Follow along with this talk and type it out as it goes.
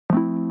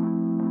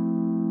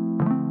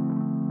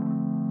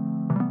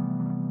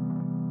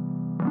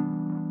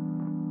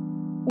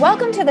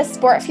Welcome to the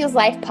Sport Fuels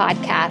Life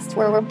podcast,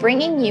 where we're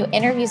bringing you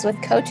interviews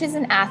with coaches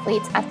and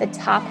athletes at the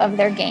top of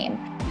their game.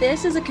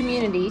 This is a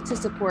community to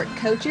support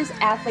coaches,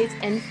 athletes,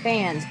 and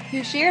fans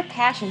who share a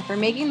passion for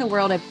making the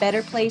world a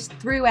better place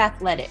through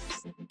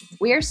athletics.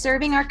 We are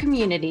serving our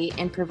community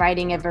and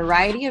providing a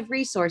variety of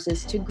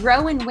resources to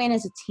grow and win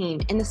as a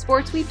team in the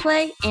sports we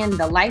play and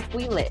the life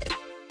we live.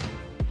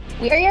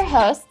 We are your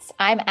hosts.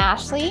 I'm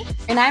Ashley.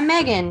 And I'm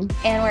Megan.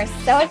 And we're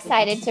so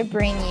excited to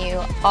bring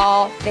you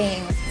all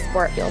things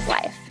Sport Fuels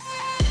Life.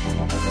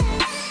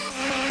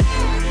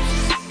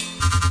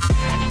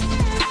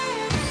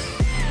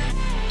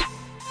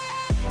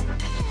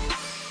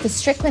 The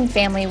Strickland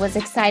family was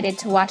excited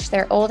to watch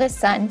their oldest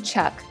son,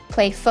 Chuck,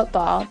 play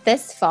football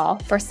this fall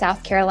for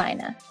South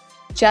Carolina.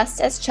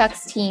 Just as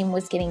Chuck's team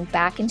was getting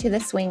back into the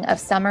swing of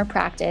summer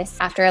practice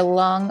after a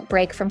long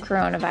break from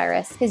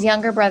coronavirus, his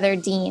younger brother,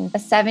 Dean, a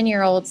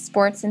 7-year-old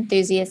sports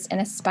enthusiast and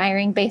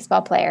aspiring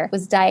baseball player,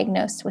 was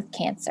diagnosed with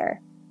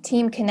cancer.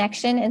 Team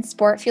Connection and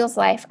Sport Fuels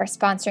Life are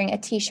sponsoring a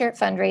t-shirt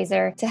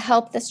fundraiser to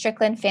help the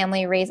Strickland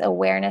family raise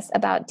awareness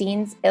about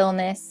Dean's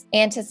illness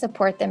and to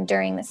support them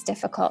during this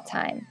difficult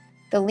time.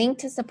 The link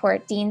to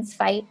support Dean's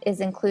fight is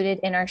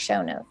included in our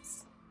show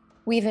notes.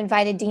 We've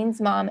invited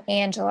Dean's mom,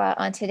 Angela,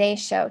 on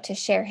today's show to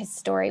share his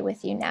story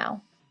with you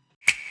now.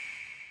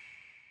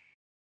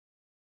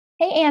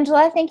 Hey,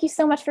 Angela, thank you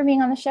so much for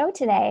being on the show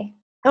today.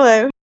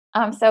 Hello.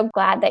 I'm so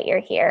glad that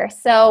you're here.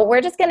 So we're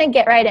just going to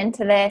get right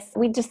into this.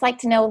 We'd just like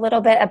to know a little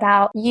bit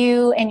about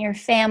you and your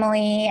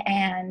family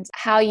and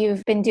how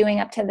you've been doing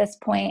up to this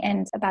point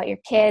and about your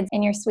kids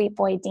and your sweet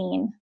boy,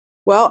 Dean.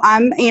 Well,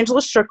 I'm Angela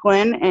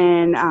Strickland,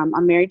 and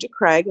I'm married to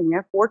Craig, and we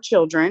have 4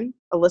 children.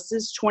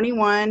 Alyssa's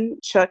 21,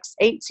 Chuck's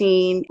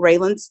 18,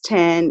 Raylan's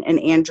 10, and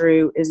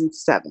Andrew is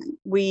 7.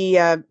 We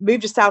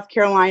moved to South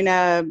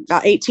Carolina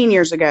about 18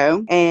 years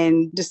ago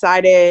and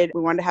decided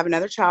we wanted to have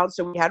another child,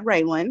 so we had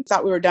Raylan.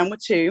 Thought we were done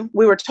with 2.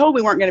 We were told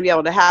we weren't going to be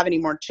able to have any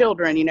more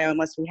children,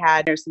 unless we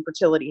had some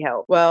fertility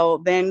help. Well,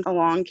 then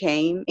along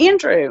came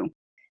Andrew.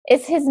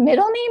 Is his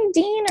middle name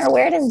Dean, or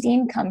where does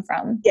Dean come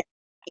from? Yeah.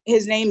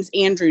 His name's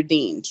Andrew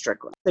Dean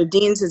Strickland. So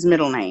Dean's his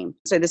middle name.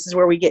 So this is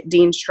where we get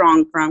Dean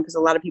Strong from, because a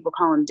lot of people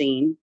call him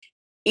Dean.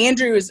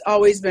 Andrew has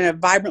always been a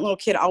vibrant little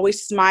kid,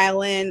 always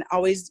smiling,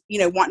 always,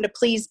 wanting to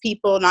please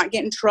people, not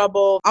get in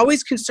trouble,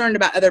 always concerned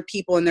about other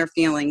people and their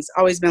feelings,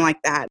 always been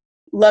like that.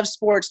 Loves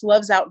sports,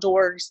 loves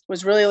outdoors,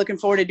 was really looking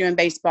forward to doing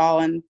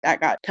baseball, and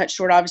that got cut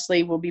short.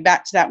 Obviously, we'll be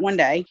back to that one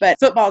day. But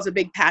football is a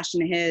big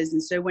passion of his.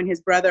 And so when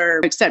his brother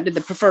accepted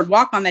the preferred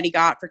walk-on that he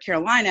got for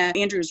Carolina,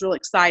 Andrew was real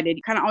excited.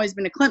 Kind of always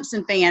been a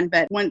Clemson fan,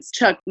 but once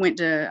Chuck went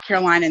to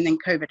Carolina and then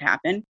COVID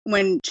happened.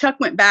 When Chuck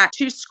went back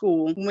to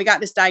school, when we got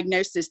this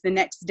diagnosis, the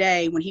next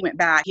day when he went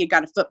back, he had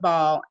got a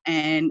football,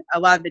 and a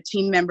lot of the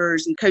team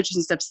members and coaches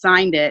and stuff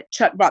signed it.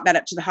 Chuck brought that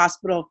up to the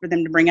hospital for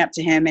them to bring up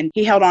to him, and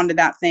he held on to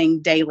that thing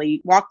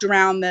daily, walked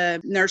around the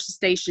nurses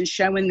station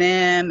showing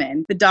them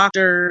and the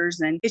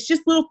doctors, and it's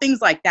just little things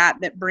like that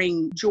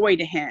bring joy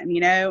to him,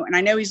 and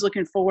I know he's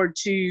looking forward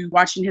to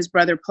watching his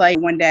brother play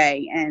one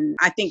day. And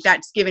I think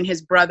that's given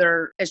his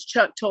brother, as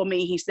Chuck told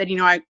me, he said,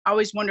 I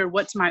always wondered,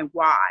 what's my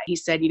why? He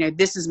said,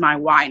 this is my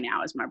why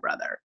now as my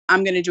brother.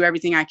 I'm going to do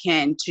everything I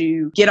can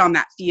to get on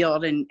that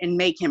field and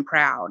make him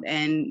proud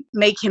and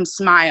make him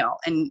smile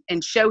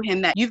and show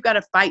him that you've got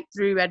to fight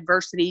through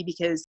adversity,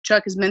 because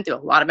Chuck has been through a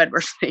lot of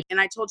adversity. And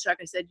I told Chuck,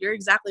 I said, you're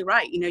exactly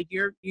right.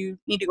 You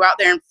need to go out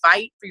there and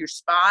fight for your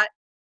spot,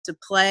 to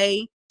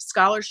play,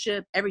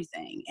 scholarship,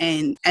 everything.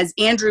 And as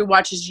Andrew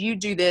watches you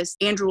do this,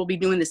 Andrew will be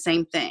doing the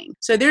same thing.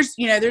 So there's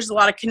a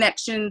lot of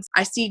connections.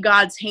 I see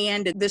God's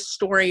hand in this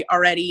story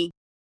already.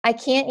 I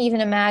can't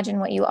even imagine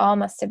what you all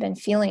must have been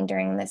feeling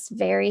during this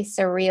very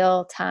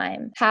surreal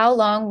time. How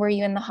long were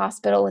you in the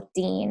hospital with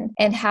Dean?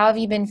 And how have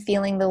you been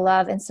feeling the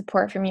love and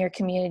support from your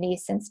community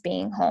since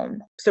being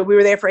home? So we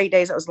were there for 8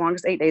 days. That was the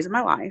longest 8 days of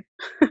my life.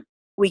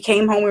 We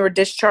came home. We were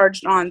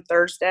discharged on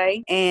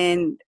Thursday,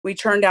 and we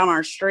turned down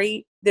our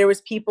street. There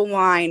was people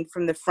lined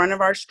from the front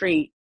of our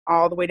street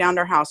all the way down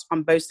to our house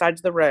on both sides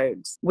of the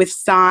roads with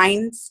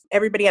signs.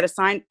 Everybody had a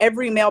sign.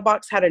 Every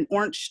mailbox had an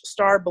orange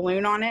star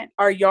balloon on it.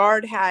 Our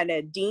yard had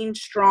a Dean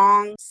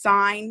Strong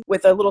sign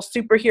with a little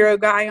superhero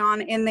guy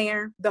on in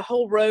there. The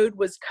whole road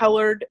was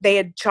colored. They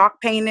had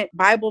chalk painted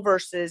Bible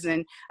verses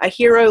and a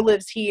hero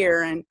lives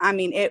here. And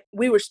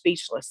we were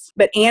speechless.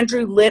 But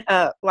Andrew lit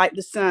up like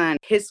the sun.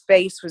 His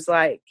face was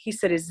like, he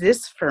said, is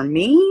this for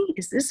me?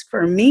 Is this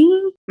for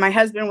me? My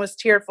husband was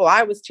tearful.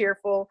 I was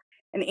tearful.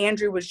 And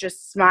Andrew was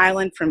just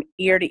smiling from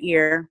ear to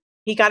ear.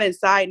 He got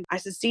inside. I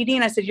said, see,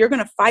 Dean, I said, you're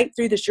going to fight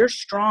through this. You're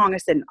strong. I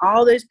said, and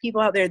all those people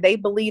out there, they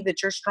believe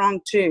that you're strong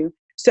too.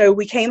 So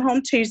we came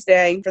home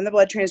Tuesday from the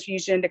blood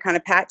transfusion to kind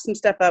of pack some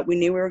stuff up. We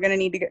knew we were going to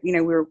need to go,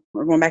 we were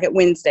going back at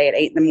Wednesday at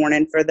 8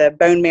 a.m. for the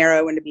bone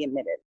marrow and to be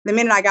admitted. The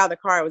minute I got out of the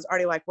car, I was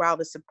already like, wow,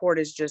 the support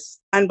is just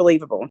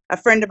unbelievable. A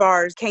friend of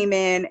ours came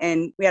in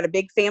and we had a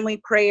big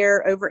family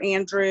prayer over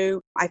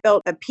Andrew. I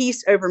felt a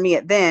peace over me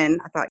then.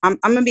 I thought, I'm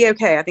going to be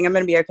okay. I think I'm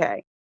going to be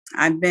okay.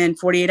 I've been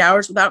 48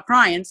 hours without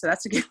crying, so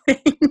that's a good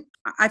thing.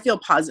 I feel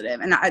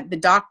positive. And the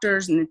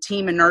doctors and the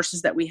team and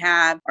nurses that we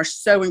have are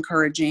so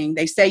encouraging.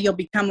 They say you'll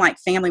become like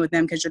family with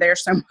them because you're there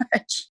so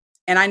much.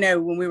 And I know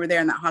when we were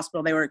there in that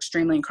hospital, they were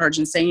extremely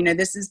encouraging, saying,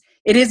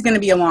 it is going to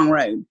be a long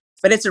road,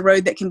 but it's a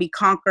road that can be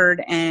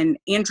conquered. And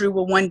Andrew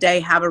will one day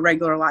have a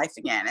regular life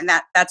again. And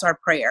that's our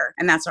prayer.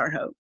 And that's our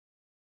hope.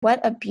 What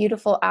a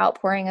beautiful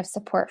outpouring of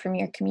support from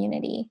your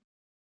community.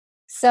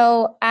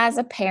 So as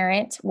a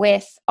parent,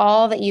 with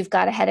all that you've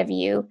got ahead of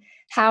you,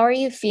 how are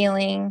you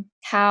feeling?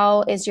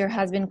 How is your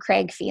husband,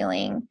 Craig,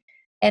 feeling?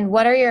 And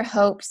what are your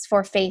hopes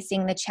for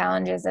facing the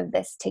challenges of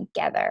this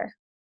together?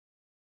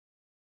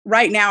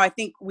 Right now, I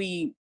think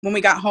when we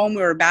got home,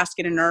 we were a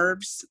basket of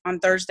nerves on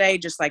Thursday,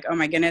 just like, oh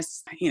my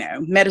goodness,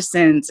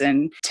 medicines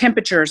and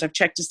temperatures. I've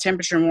checked his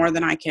temperature more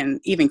than I can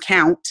even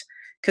count,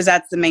 because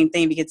that's the main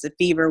thing. If he gets a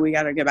fever, we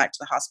got to go back to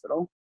the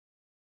hospital.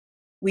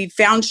 We've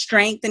found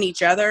strength in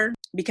each other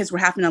because we're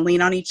having to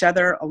lean on each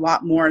other a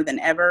lot more than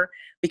ever,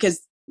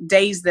 because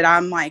days that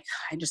I'm like,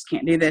 I just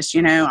can't do this,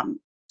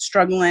 I'm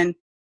struggling.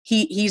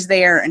 He's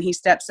there and he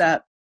steps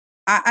up.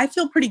 I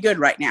feel pretty good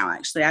right now,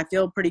 actually. I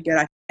feel pretty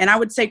good. And I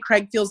would say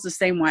Craig feels the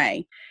same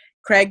way.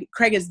 Craig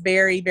is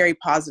very, very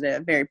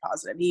positive, very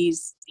positive.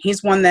 He's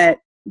one that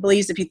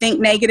believes if you think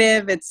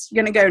negative, it's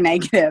going to go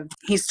negative.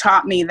 He's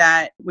taught me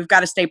that we've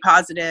got to stay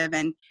positive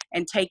and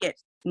take it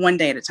one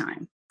day at a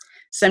time.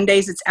 Some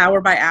days it's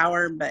hour by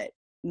hour, but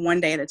one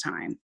day at a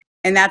time.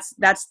 And that's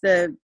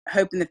the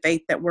hope and the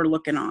faith that we're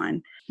looking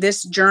on.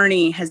 This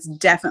journey has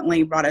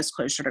definitely brought us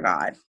closer to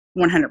God,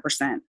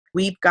 100%.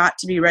 We've got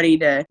to be ready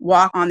to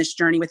walk on this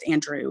journey with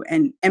Andrew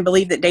and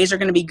believe that days are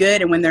going to be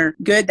good. And when they're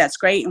good, that's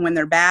great. And when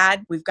they're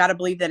bad, we've got to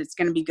believe that it's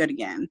going to be good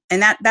again.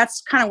 And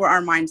that's kind of where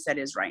our mindset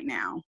is right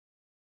now.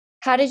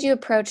 How did you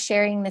approach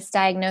sharing this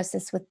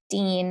diagnosis with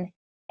Dean?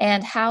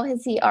 And how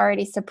has he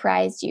already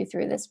surprised you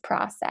through this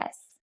process?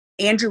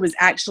 Andrew was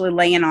actually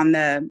laying on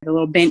the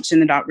little bench in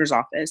the doctor's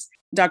office.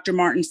 Dr.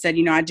 Martin said,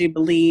 I do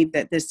believe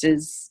that this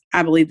is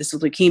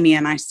leukemia.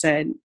 And I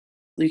said,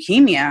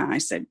 leukemia? I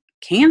said,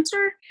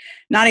 cancer?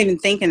 Not even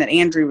thinking that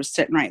Andrew was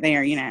sitting right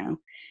there,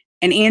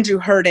 And Andrew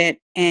heard it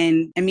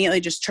and immediately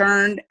just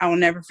turned. I will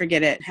never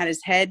forget it. Had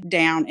his head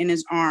down in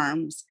his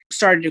arms,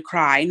 started to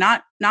cry.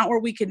 Not where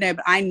we could know,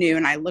 but I knew.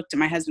 And I looked at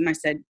my husband and I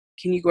said,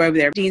 can you go over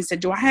there? Dean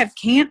said, do I have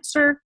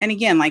cancer? And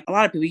again, like a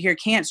lot of people hear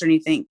cancer and you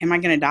think, am I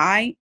going to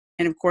die?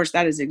 And of course,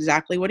 that is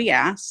exactly what he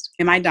asked.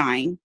 Am I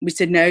dying? We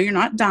said, no, you're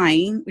not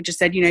dying. We just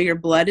said, your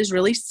blood is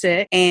really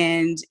sick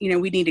and,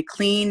 we need to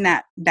clean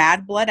that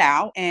bad blood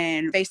out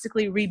and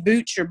basically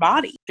reboot your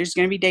body. There's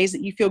going to be days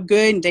that you feel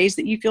good and days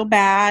that you feel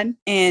bad.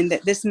 And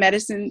that this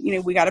medicine,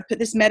 we got to put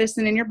this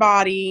medicine in your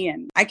body.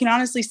 And I can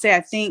honestly say,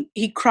 I think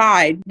he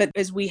cried, but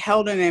as we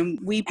held him and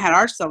we had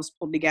ourselves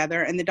pulled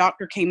together and the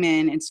doctor came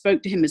in and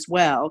spoke to him as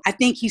well, I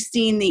think he's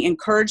seen the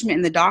encouragement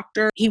in the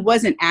doctor. He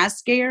wasn't as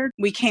scared.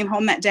 We came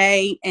home that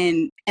day and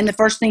the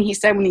first thing he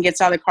said when he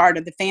gets out of the car to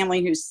the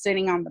family who's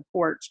sitting on the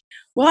porch,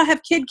 well, I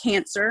have kid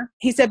cancer.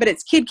 He said, but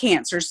it's kid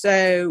cancer.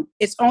 So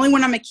it's only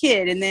when I'm a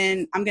kid and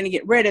then I'm going to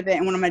get rid of it.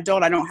 And when I'm an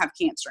adult, I don't have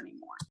cancer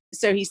anymore.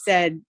 So he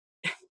said,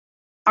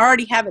 I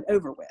already have it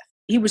over with.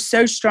 He was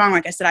so strong.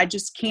 Like I said, I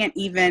just can't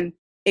even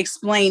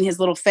explain his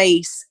little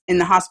face in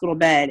the hospital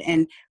bed.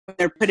 And when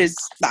they're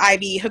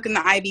hooking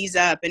the IVs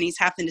up and he's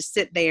having to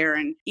sit there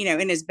and,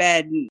 in his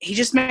bed. And he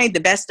just made the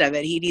best of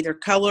it. He'd either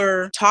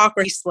color, talk,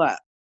 or he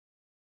slept.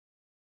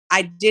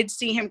 I did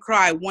see him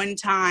cry one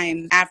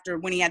time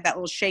when he had that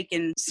little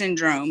shaken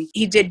syndrome.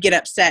 He did get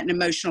upset and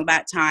emotional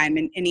that time.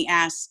 And he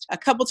asked a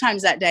couple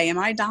times that day, am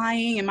I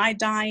dying? Am I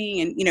dying?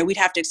 And, we'd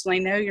have to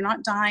explain, no, you're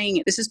not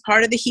dying. This is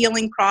part of the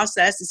healing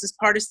process. This is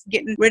part of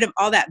getting rid of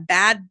all that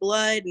bad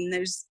blood and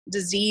those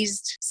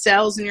diseased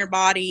cells in your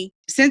body.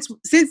 Since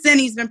then,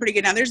 he's been pretty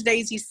good. Now, there's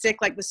days he's sick,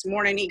 like this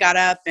morning, he got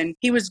up and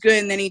he was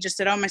good. And then he just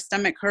said, oh, my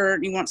stomach hurt.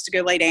 And he wants to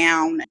go lay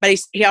down. But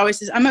he always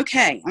says, I'm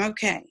okay. I'm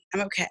okay.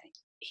 I'm okay.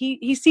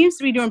 He seems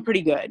to be doing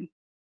pretty good.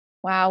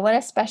 Wow, what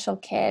a special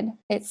kid.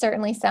 It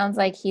certainly sounds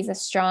like he's a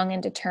strong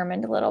and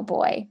determined little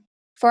boy.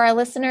 For our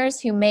listeners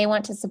who may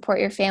want to support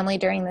your family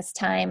during this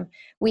time,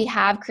 we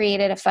have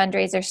created a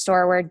fundraiser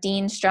store where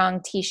Dean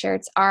Strong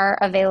t-shirts are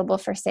available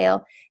for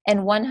sale,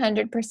 and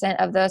 100%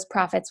 of those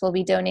profits will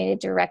be donated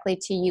directly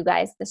to you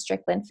guys, the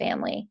Strickland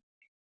family.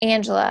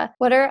 Angela,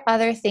 what are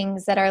other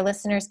things that our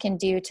listeners can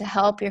do to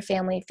help your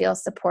family feel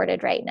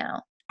supported right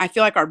now? I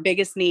feel like our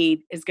biggest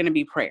need is going to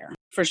be prayer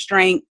for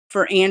strength,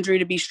 for Andrew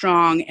to be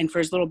strong and for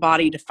his little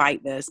body to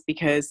fight this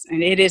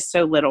and it is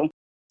so little.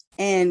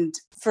 And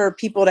for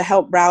people to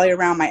help rally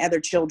around my other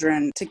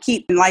children to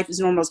keep life as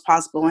normal as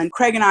possible. And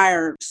Craig and I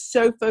are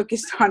so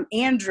focused on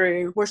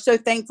Andrew. We're so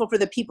thankful for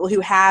the people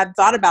who have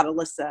thought about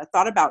Alyssa,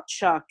 thought about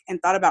Chuck,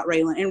 and thought about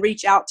Raylan and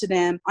reach out to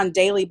them on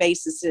daily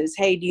basis.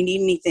 Hey, do you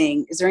need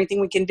anything? Is there anything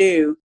we can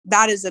do?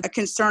 That is a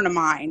concern of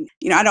mine.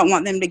 I don't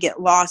want them to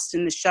get lost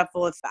in the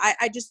shuffle.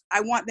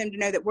 I want them to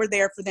know that we're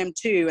there for them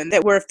too, and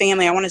that we're a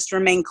family. I want us to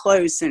remain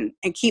close and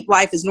keep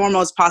life as normal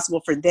as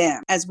possible for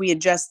them as we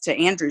adjust to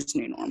Andrew's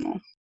new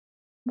normal.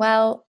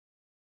 Well,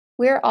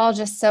 We're all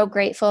just so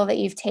grateful that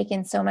you've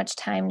taken so much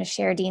time to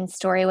share Dean's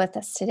story with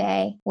us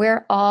today.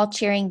 We're all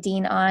cheering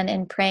Dean on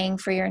and praying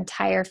for your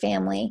entire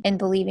family and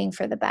believing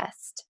for the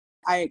best.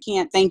 I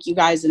can't thank you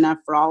guys enough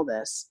for all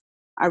this.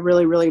 I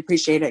really, really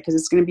appreciate it because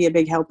it's going to be a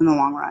big help in the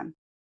long run.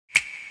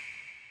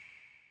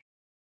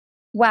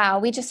 Wow,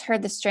 we just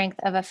heard the strength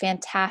of a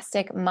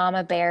fantastic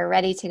mama bear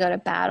ready to go to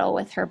battle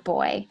with her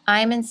boy.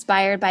 I'm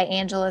inspired by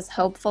Angela's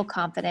hopeful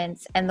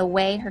confidence and the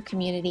way her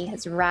community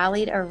has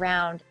rallied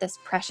around this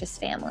precious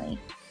family.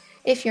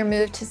 If you're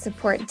moved to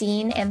support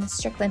Dean and the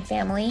Strickland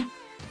family,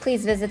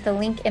 please visit the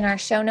link in our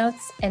show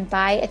notes and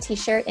buy a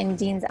t-shirt in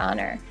Dean's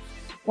honor.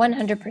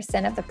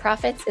 100% of the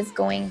profits is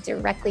going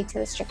directly to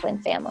the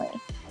Strickland family.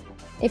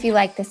 If you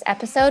like this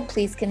episode,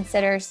 please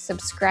consider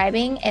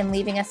subscribing and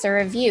leaving us a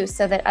review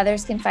so that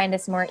others can find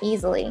us more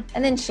easily,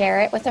 and then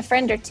share it with a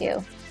friend or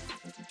two.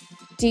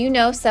 Do you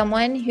know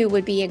someone who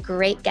would be a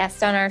great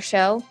guest on our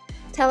show?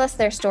 Tell us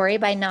their story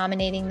by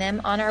nominating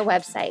them on our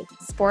website,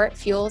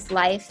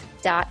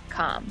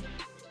 sportfuelslife.com.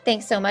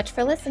 Thanks so much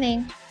for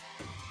listening.